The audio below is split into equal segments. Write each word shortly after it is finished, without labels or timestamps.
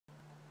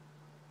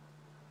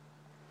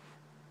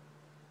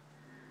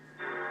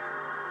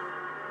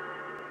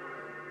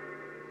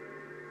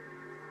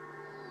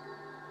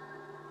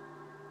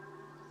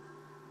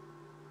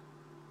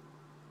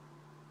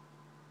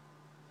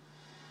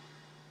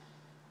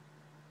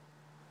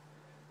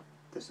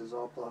This is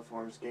All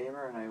Platforms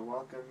Gamer, and I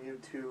welcome you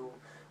to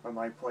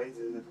my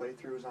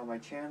playthroughs on my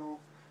channel.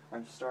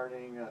 I'm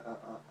starting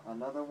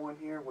another one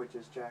here, which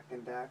is Jak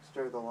and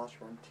Daxter: The Lost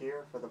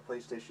Frontier for the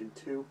PlayStation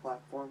 2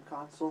 platform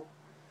console.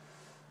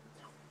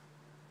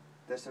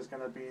 This is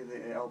going to be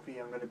the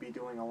LP I'm going to be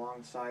doing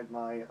alongside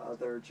my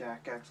other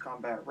Jak X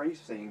Combat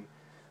Racing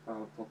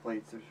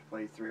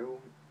playthrough.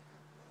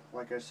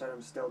 Like I said,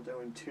 I'm still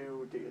doing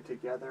two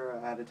together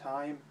at a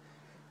time.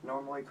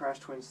 Normally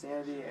Crash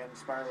Twinsanity and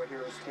Spyro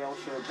Heroes Tale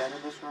should have been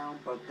in this round,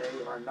 but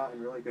they are not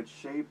in really good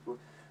shape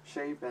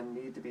and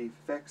need to be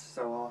fixed,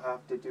 so I'll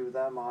have to do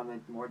them on a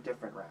more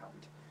different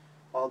round.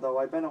 Although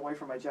I've been away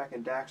from my Jak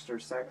and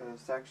Daxter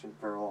section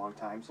for a long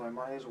time, so I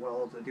might as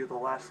well do the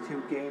last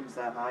two games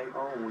that I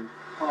own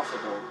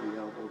possible to be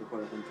able to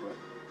put into it.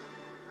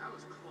 That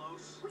was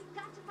close. We've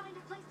got to find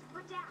a place to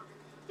put down.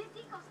 This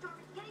eco-storm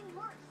is getting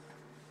worse.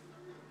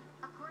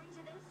 According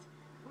to this,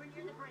 we're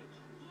near the brink.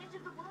 The edge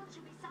of the world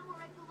should be somewhere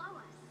right below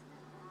us.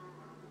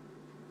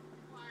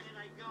 Why did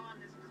I go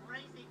on this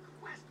crazy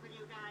quest with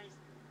you guys?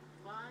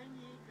 Find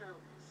Eco,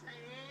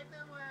 save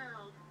the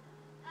world.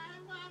 I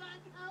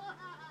wanna go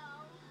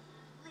home.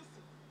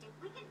 Listen, if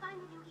we can find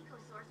a new eco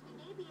source, we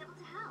may be able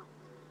to help.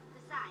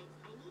 Besides,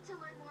 I need to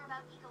learn more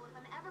about eco if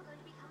I'm ever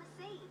going to become a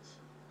sage.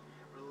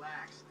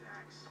 Relax,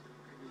 Dax.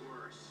 Could be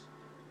worse.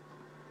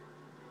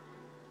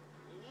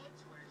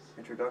 It's worse.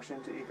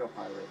 Introduction to Eco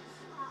Pirates.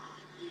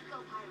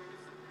 Eco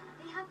pirates.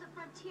 They have the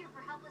frontier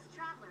for helpless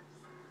travelers.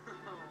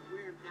 Oh,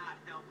 we're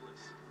not helpless.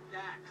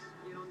 Dax,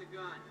 get on the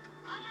gun.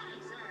 Aye, aye,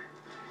 sir.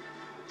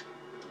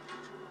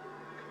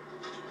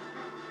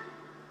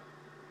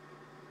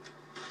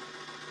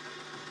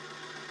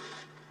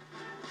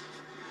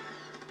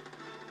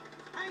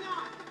 Hang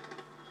on!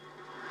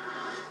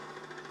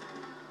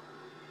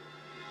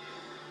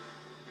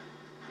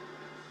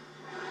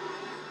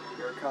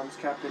 Here comes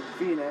Captain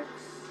Pheonix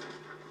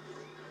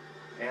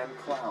and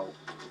Klout.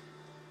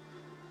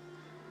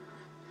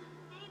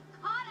 They've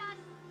caught us!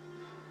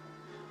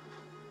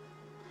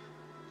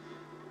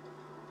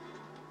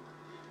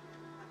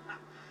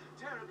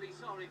 Terribly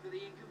sorry for the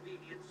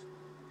inconvenience.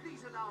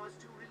 Please allow us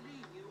to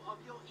relieve you of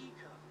your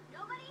eco.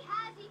 Nobody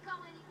has eco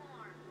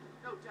anymore.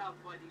 No doubt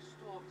why these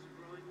storms are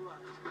growing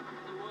worse.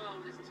 The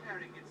world is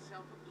tearing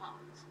itself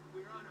apart.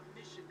 We're on a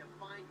mission to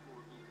find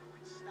more eco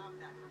and stop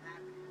that from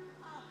happening.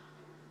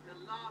 The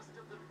last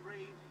of the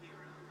brave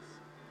heroes.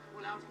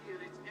 Well, out here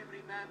it's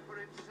every man for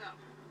himself,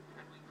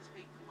 and we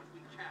take what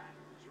we can.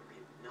 You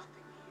get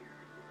nothing here.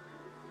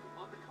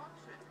 On the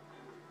contrary,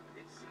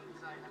 it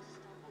seems I have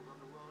stumbled on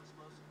the world's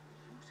most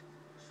beautiful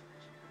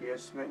treasure. He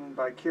is smitten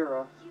by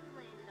Kira. You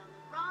landed on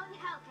the wrong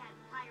Hellcat,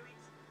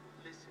 pirate.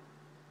 Listen,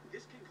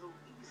 this can go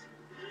easy.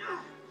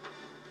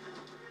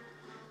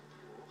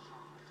 Or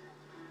hard.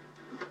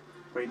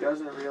 But he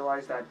doesn't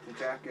realize that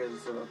Jak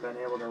has been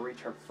able to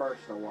reach her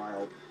first a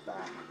while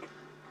back.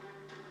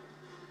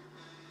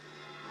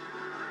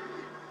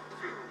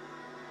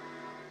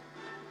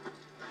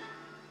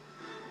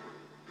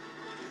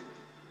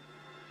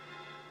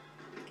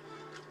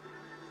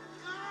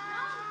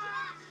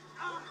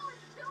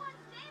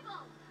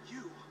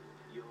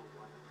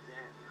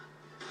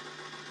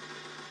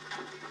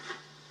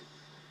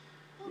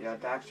 Yeah,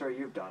 Daxter,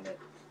 you've done it.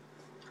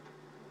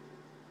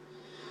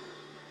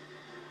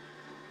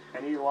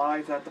 And he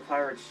lies that the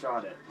pirates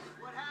shot it.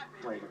 What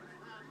happened? Later.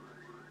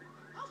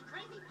 Those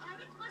crazy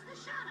pirates must have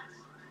shot us.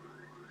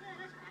 Yeah,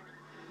 that's what happened.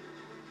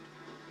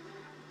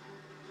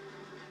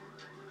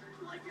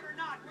 Like it or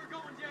not, we're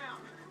going down.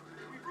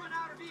 We've run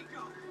out of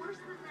eco. Worse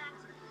than that,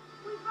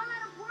 we've run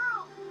out of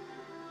world.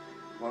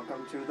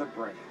 Welcome to the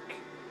brink.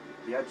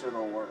 The edge of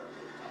the world.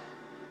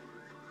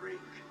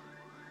 Brink.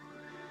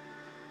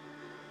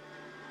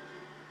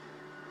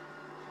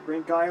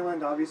 Brink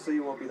Island obviously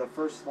will be the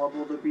first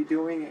level to be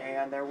doing,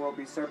 and there will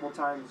be several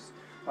times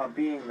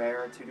being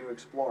there to do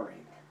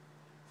exploring.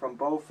 From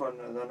both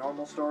the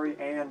normal story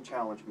and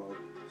challenge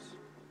modes.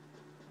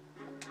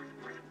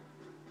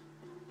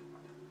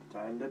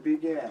 Time to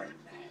begin.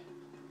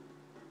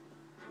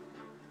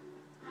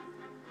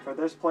 For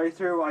this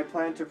playthrough, I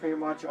plan to pretty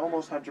much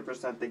almost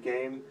 100% the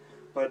game,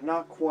 but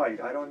not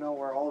quite. I don't know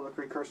where all the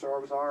precursor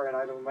orbs are, and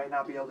I might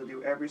not be able to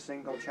do every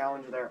single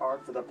challenge there are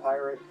for the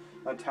pirate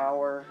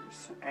towers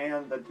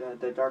and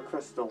the Dark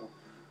Crystal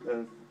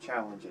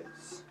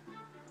challenges.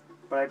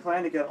 But I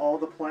plan to get all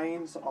the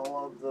planes,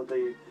 all of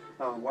the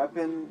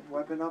weapon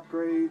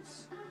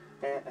upgrades,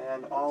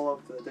 and all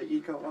of the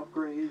eco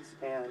upgrades,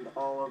 and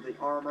all of the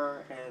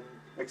armor, and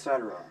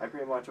etc. I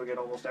pretty much will get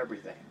almost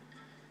everything.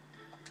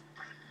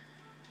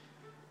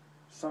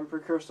 Some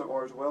precursor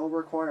orbs will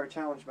require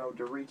challenge mode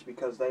to reach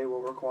because they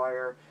will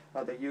require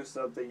the use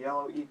of the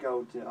yellow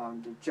eco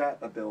the jet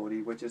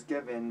ability, which is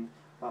given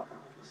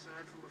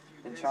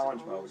in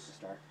challenge mode to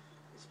start.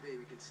 This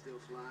baby can still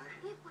fly.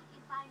 If we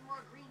can find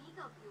more green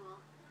eco fuel,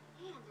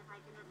 and if I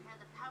can repair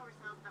the power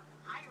cells the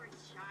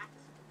pirates shot.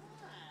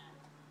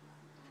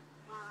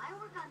 While I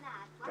work on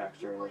that, why don't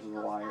you Daxter boys is a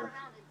go liar. scout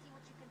around and see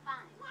what you can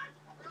find? What?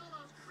 With all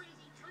those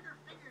crazy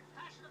trigger-fingered,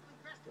 passionately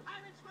dressed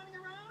pirates running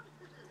around?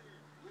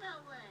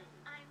 No way.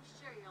 I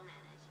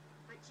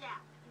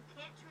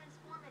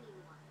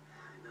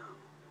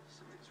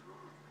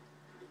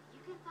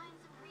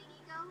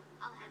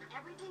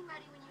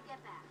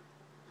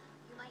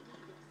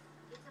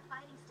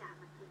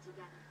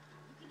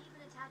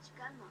attach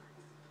gun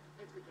mods,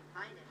 if we can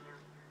find any out here.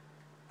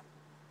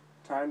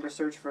 Time to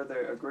search for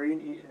the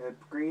green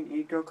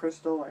eco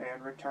crystal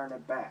and return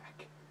it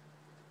back.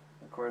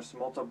 Of course,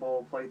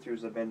 multiple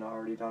playthroughs have been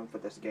already done for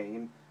this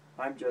game.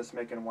 I'm just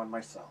making one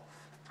myself.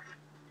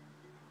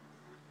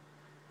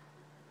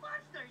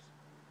 Monsters!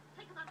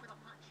 Take them out with a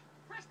punch.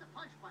 Press the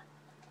punch button.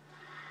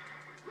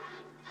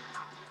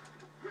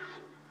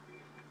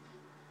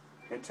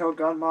 Until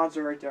gun mods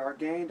are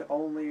gained,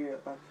 only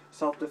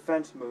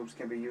self-defense moves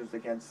can be used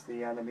against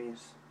the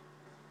enemies.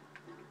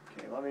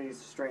 Okay, let me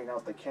straighten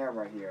out the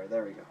camera here.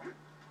 There we go.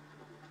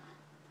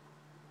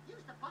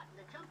 Use the button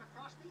to jump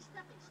across these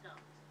stepping stones.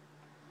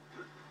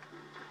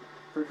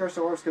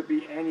 Precursor orbs could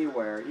be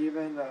anywhere,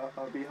 even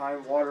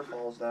behind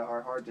waterfalls that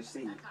are hard to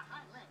see. That's a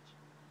high ledge.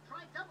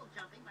 Try double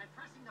jumping by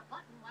pressing the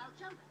button while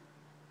jumping.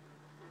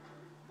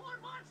 More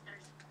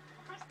monsters!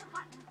 Press the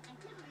button and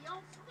give it the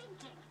old spin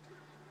kick.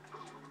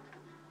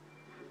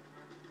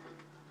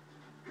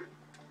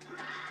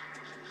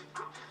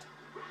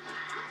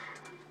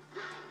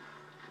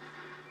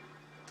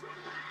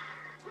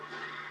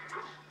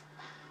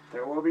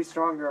 There will be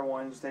stronger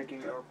ones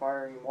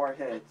requiring more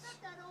hits. I bet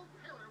that old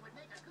pillar would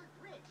make a good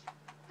bridge.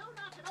 Don't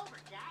knock it over,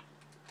 Jak.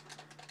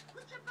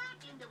 Put your back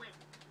into it.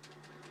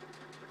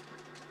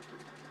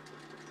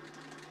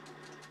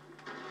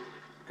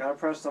 Gotta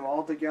press them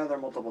all together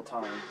multiple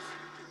times.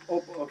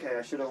 Oh, okay,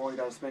 I should have only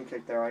done a spin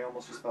kick there. I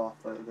almost just fell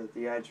off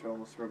the edge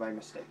almost by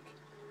mistake.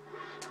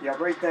 Yeah,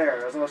 right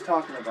there, as I was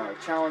talking about,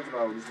 challenge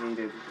mode is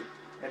needed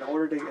in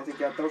order to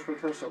get those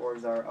precursor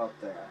orbs that are up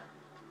there.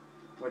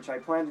 Which I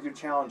plan to do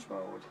challenge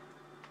mode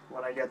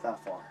when I get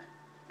that far.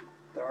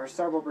 There are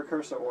several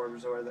precursor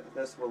orbs where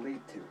this will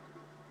lead to.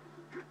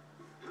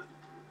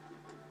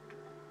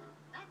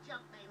 That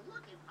jump may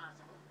look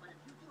impossible, but if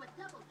you do a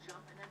double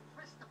jump and then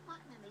press the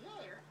button in the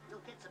air,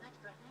 you'll get some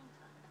extra hang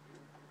time.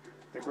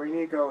 The green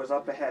eco is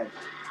up ahead.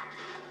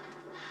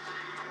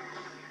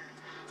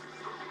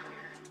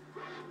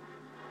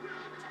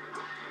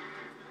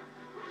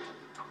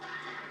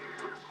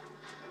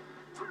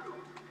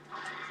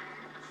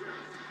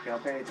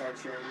 Gotta pay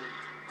attention. Hey,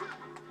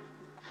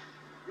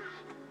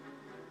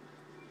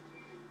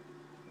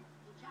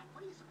 Jak,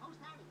 what do you suppose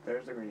that is?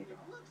 There's the green eco. It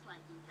looks like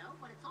eco,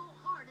 but it's all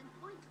hard and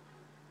pointy.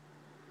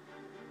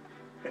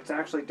 It's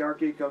actually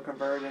dark eco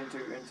converted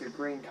into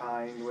green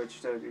kind,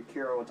 which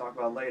Kira will talk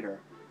about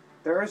later.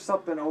 There is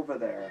something over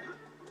there.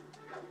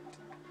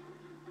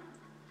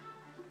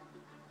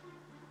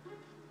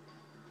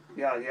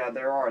 Yeah,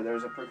 there are.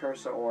 There's a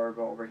precursor orb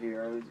over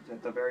here,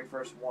 the very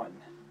first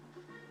one.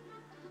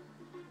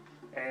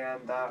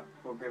 And that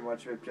will pretty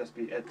much just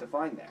be it to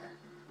find there.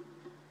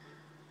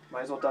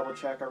 Might as well double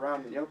check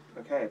around. Yep,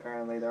 okay,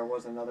 apparently there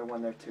was another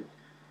one there too.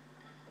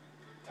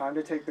 Time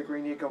to take the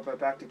green eco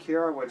back to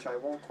Kira, which I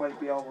won't quite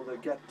be able to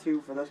get to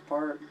for this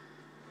part.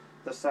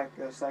 The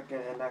second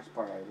and next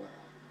part I will.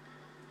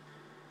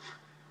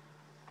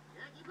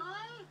 Jackie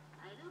boy,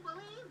 I do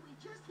believe we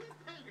just hit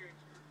pay dirt.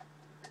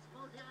 Let's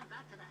pull down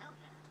back to the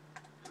Hellcat.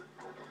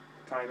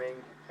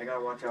 Timing. I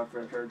gotta watch out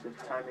for the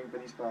timing for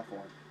these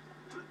platforms.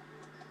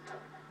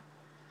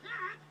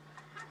 Jak,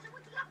 catch it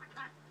with the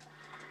uppercut.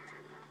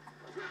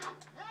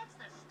 That's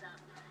the stuff.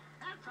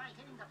 Now try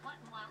hitting the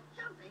button while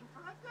jumping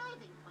for a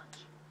diving punch.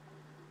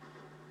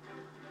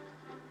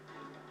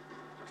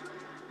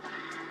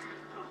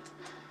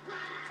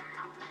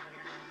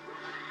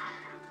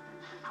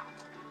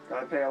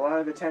 Gotta pay a lot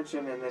of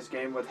attention in this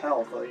game with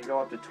health. You go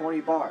up to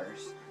 20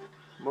 bars.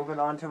 Moving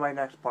on to my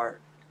next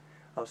part.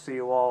 I'll see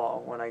you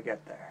all when I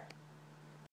get there.